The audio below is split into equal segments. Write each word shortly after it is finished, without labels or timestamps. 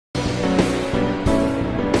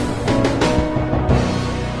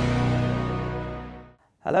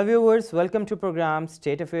Hello viewers, welcome to program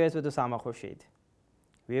State Affairs with Usama Khurshid.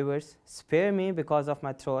 Viewers, spare me because of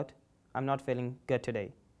my throat. I'm not feeling good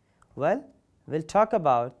today. Well, we'll talk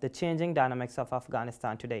about the changing dynamics of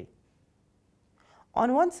Afghanistan today.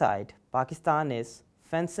 On one side, Pakistan is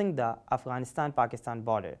fencing the Afghanistan-Pakistan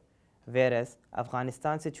border, whereas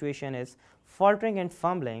Afghanistan's situation is faltering and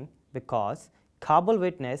fumbling because Kabul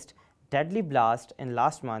witnessed deadly blast in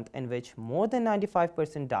last month in which more than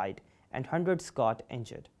 95% died and hundreds got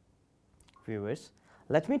injured. Viewers,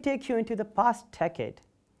 let me take you into the past decade.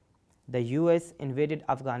 The US invaded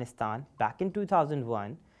Afghanistan back in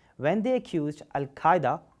 2001 when they accused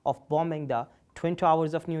Al-Qaeda of bombing the Twin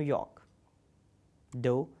Towers of New York.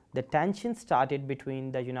 Though the tension started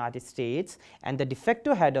between the United States and the de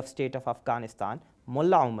facto head of state of Afghanistan,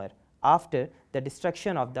 Mullah Omar, after the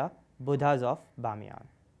destruction of the Buddhas of Bamiyan.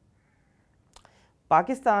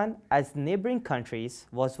 Pakistan, as neighboring countries,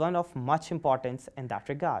 was one of much importance in that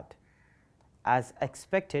regard. As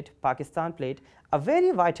expected, Pakistan played a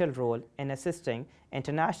very vital role in assisting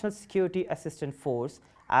International Security Assistance Force,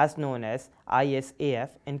 as known as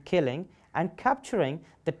ISAF, in killing and capturing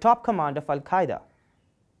the top command of Al-Qaeda.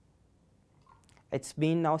 It's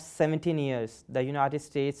been now 17 years the United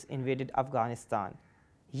States invaded Afghanistan.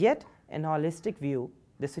 Yet, in a holistic view,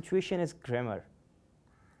 the situation is grimmer.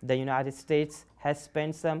 The United States has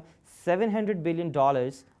spent some $700 billion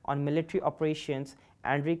on military operations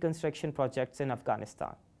and reconstruction projects in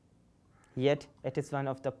Afghanistan. Yet, it is one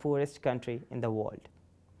of the poorest countries in the world.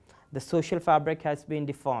 The social fabric has been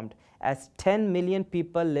deformed as 10 million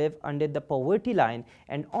people live under the poverty line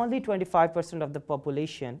and only 25% of the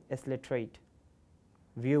population is literate.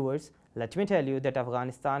 Viewers, let me tell you that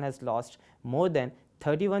Afghanistan has lost more than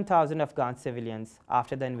 31,000 Afghan civilians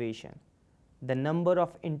after the invasion. The number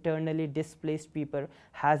of internally displaced people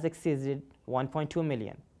has exceeded 1.2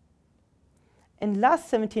 million. In last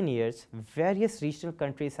 17 years, various regional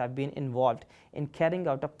countries have been involved in carrying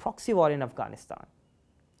out a proxy war in Afghanistan.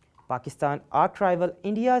 Pakistan arch rival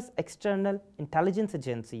India's external intelligence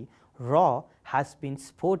agency, RAW, has been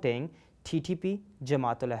supporting TTP,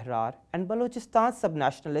 Jamaat-ul-Ahrar and Balochistan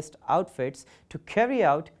subnationalist outfits to carry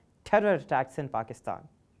out terror attacks in Pakistan.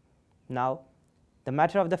 Now, the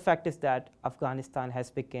matter of the fact is that Afghanistan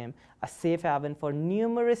has become a safe haven for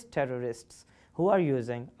numerous terrorists who are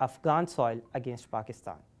using Afghan soil against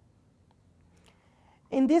Pakistan.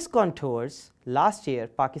 In these contours, last year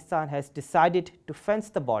Pakistan has decided to fence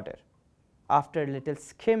the border after a little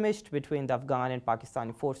skirmish between the Afghan and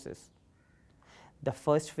Pakistani forces. The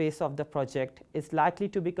first phase of the project is likely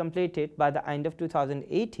to be completed by the end of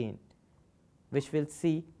 2018. Which will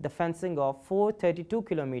see the fencing of 432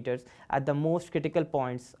 kilometers at the most critical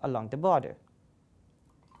points along the border.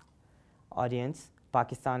 Audience,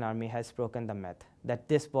 Pakistan Army has broken the myth that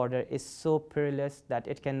this border is so perilous that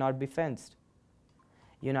it cannot be fenced.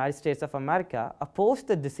 United States of America opposed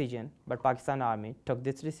the decision, but Pakistan Army took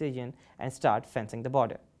this decision and started fencing the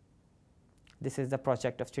border. This is the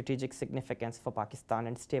project of strategic significance for Pakistan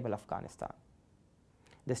and stable Afghanistan.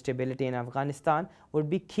 The stability in Afghanistan would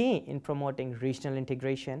be key in promoting regional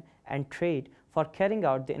integration and trade for carrying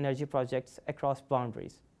out the energy projects across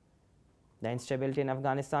boundaries. The instability in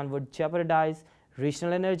Afghanistan would jeopardize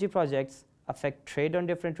regional energy projects, affect trade on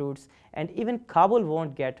different routes, and even Kabul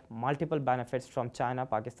won't get multiple benefits from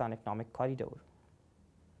China-Pakistan economic corridor.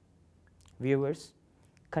 Viewers,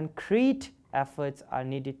 concrete efforts are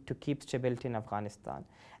needed to keep stability in Afghanistan,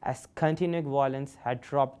 as continuing violence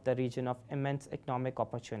had robbed the region of immense economic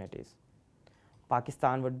opportunities.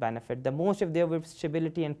 Pakistan would benefit the most if there were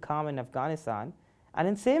stability and calm in Afghanistan, and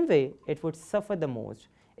in the same way, it would suffer the most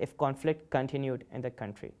if conflict continued in the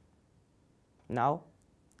country. Now,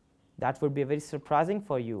 that would be very surprising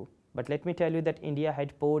for you, but let me tell you that India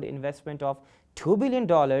had poured investment of $2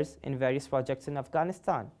 billion in various projects in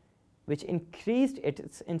Afghanistan, which increased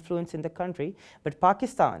its influence in the country, but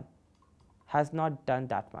Pakistan has not done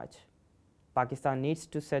that much. Pakistan needs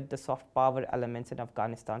to set the soft power elements in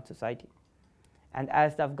Afghanistan society. And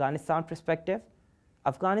as the Afghanistan perspective,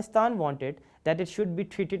 Afghanistan wanted that it should be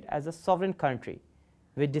treated as a sovereign country,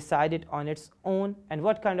 which decided on its own and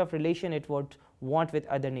what kind of relation it would want with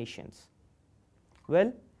other nations.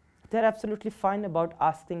 Well, they're absolutely fine about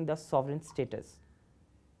asking the sovereign status.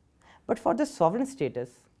 But for the sovereign status,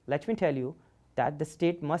 let me tell you that the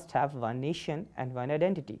state must have one nation and one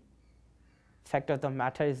identity. Fact of the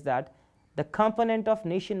matter is that the component of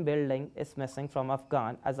nation building is missing from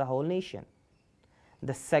Afghan as a whole nation.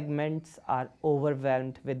 The segments are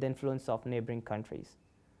overwhelmed with the influence of neighboring countries.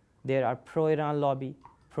 There are pro-Iran lobby,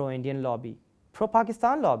 pro-Indian lobby,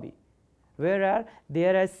 pro-Pakistan lobby, whereas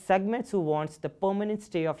there are segments who wants the permanent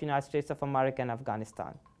stay of United States of America in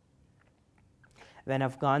Afghanistan. When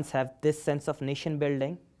Afghans have this sense of nation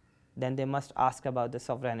building, then they must ask about the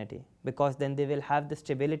sovereignty, because then they will have the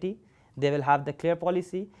stability, they will have the clear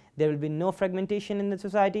policy, there will be no fragmentation in the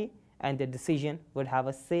society, and their decision would have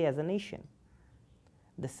a say as a nation.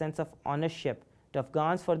 The sense of ownership to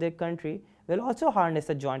Afghans for their country will also harness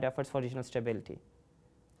the joint efforts for regional stability.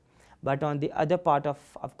 But on the other part of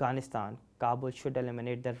Afghanistan, Kabul should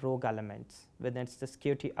eliminate the rogue elements within its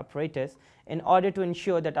security apparatus in order to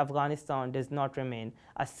ensure that Afghanistan does not remain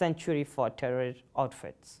a sanctuary for terror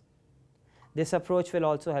outfits. This approach will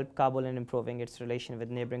also help Kabul in improving its relation with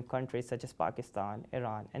neighboring countries such as Pakistan,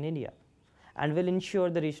 Iran, and India, and will ensure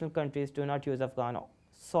the regional countries do not use Afghan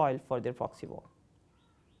soil for their proxy war.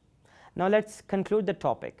 Now let's conclude the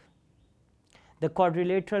topic. The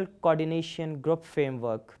Quadrilateral Coordination Group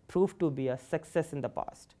framework proved to be a success in the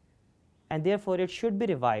past, and therefore it should be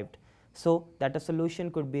revived so that a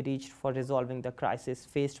solution could be reached for resolving the crisis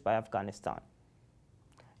faced by Afghanistan.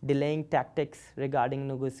 Delaying tactics regarding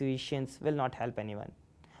negotiations will not help anyone,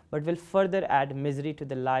 but will further add misery to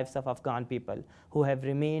the lives of Afghan people who have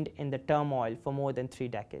remained in the turmoil for more than 3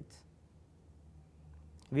 decades.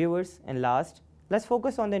 Viewers, and last, let's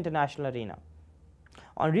focus on the international arena.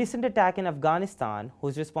 On recent attack in Afghanistan,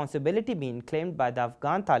 whose responsibility being claimed by the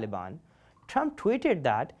Afghan Taliban, Trump tweeted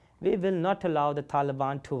that we will not allow the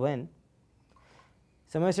Taliban to win.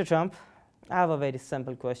 So Mr. Trump, I have a very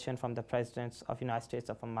simple question from the President of the United States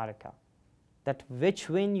of America, that which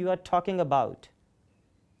win you are talking about?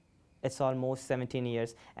 It's almost 17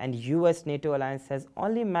 years and US-NATO alliance has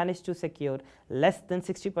only managed to secure less than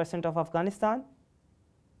 60% of Afghanistan?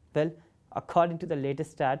 Well, according to the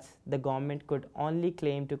latest stats, the government could only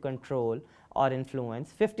claim to control or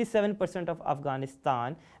influence 57% of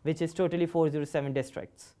Afghanistan, which is totally 407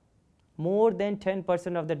 districts. More than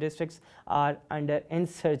 10% of the districts are under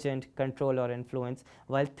insurgent control or influence,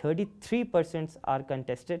 while 33% are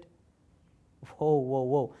contested.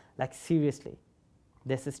 Whoa, like seriously,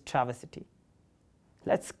 this is travesty.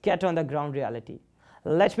 Let's get on the ground reality.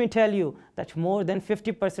 Let me tell you that more than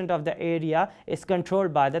 50% of the area is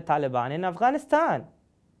controlled by the Taliban in Afghanistan.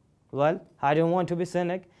 Well, I don't want to be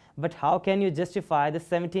cynic, but how can you justify the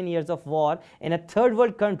 17 years of war in a third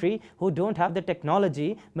world country who don't have the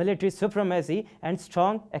technology, military supremacy, and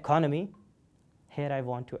strong economy? Here I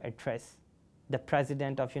want to address the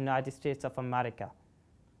President of the United States of America,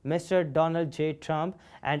 Mr. Donald J. Trump,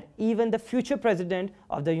 and even the future President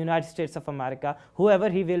of the United States of America, whoever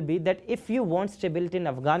he will be, that if you want stability in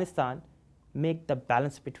Afghanistan, make the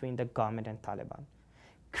balance between the government and Taliban.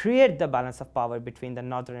 Create the balance of power between the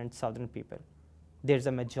northern and southern people. There's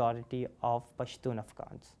a majority of Pashtun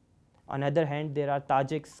Afghans. On the other hand, there are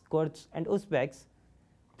Tajiks, Kurds, and Uzbeks.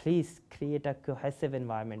 Please create a cohesive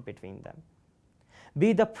environment between them.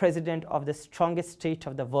 Be the president of the strongest state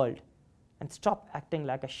of the world, and stop acting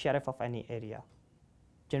like a sheriff of any area.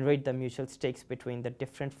 Generate the mutual stakes between the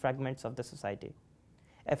different fragments of the society.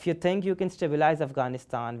 If you think you can stabilize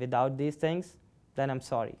Afghanistan without these things, then I'm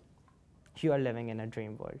sorry. You are living in a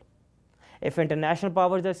dream world. If international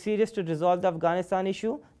powers are serious to resolve the Afghanistan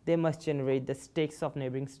issue, they must generate the stakes of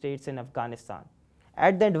neighboring states in Afghanistan.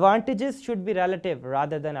 And the advantages should be relative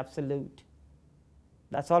rather than absolute.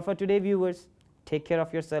 That's all for today, viewers. Take care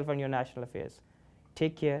of yourself and your national affairs.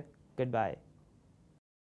 Take care. Goodbye.